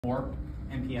more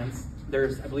MPNs.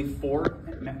 There's, I believe, four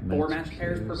match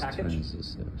pairs per package.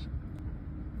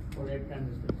 For 8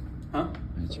 transistors. Huh?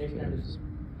 So 8 transistors.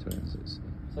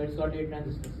 So it's got 8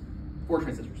 transistors. 4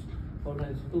 transistors. 4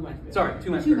 transistors, 2 match pairs. Sorry, 2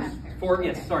 match Two pairs. match pairs. 4, Okay.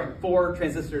 yes, sorry, 4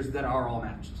 transistors that are all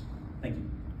matched. Thank you.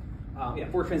 Yeah,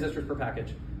 4 transistors per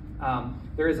package.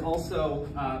 There is also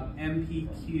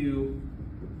MPQ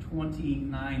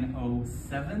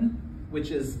 2907,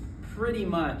 which is pretty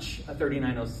much a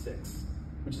 3906,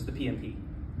 which is the PMP,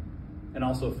 and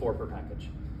also 4 per package.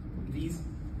 These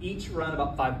each run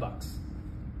about $5,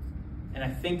 and I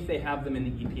think they have them in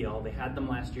the EPL. They had them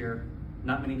last year.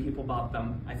 Not many people bought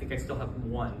them. I think I still have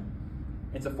one.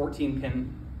 It's a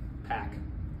 14-pin pack.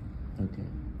 Okay.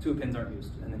 2 pins aren't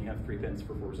used, and then you have 3 pins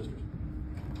for 4 resistors.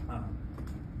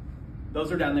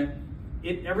 Those are down there.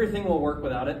 Everything will work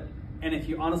without it. And if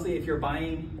you're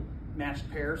buying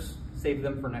matched pairs, save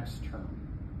them for next term.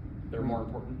 They're more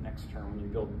important next term when you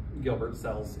build Gilbert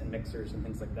cells and mixers and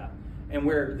things like that. And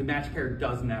where the match pair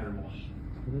does matter more.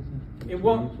 It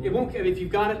won't, if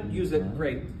you've got it, use it,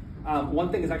 great.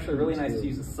 One thing is actually really nice to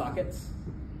use is sockets.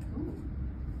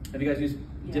 Have you guys used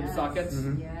dip sockets?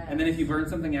 Yes. And then if you burn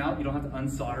something out, you don't have to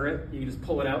unsolder it. You can just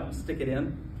pull it out and stick it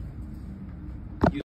in.